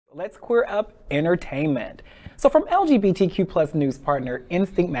Let's queer up entertainment. So from LGBTQ plus news partner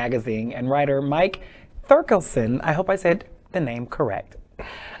Instinct Magazine and writer Mike Thurkelson, I hope I said the name correct.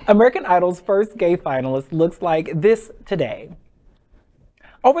 American Idol's first gay finalist looks like this today.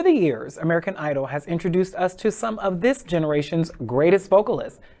 Over the years, American Idol has introduced us to some of this generation's greatest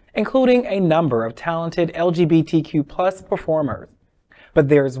vocalists, including a number of talented LGBTQ plus performers. But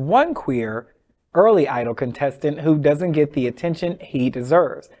there's one queer early Idol contestant who doesn't get the attention he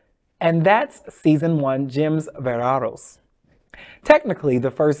deserves, and that's Season 1 Jim Verraros. Technically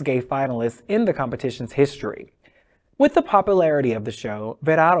the first gay finalist in the competition's history. With the popularity of the show,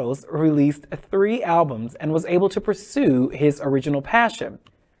 Verraros released 3 albums and was able to pursue his original passion,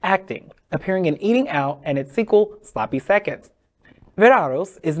 acting, appearing in Eating Out and its sequel, Sloppy Seconds.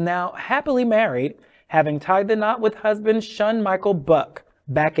 Verraros is now happily married, having tied the knot with husband Sean Michael Buck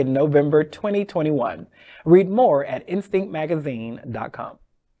back in November 2021. Read more at instinctmagazine.com.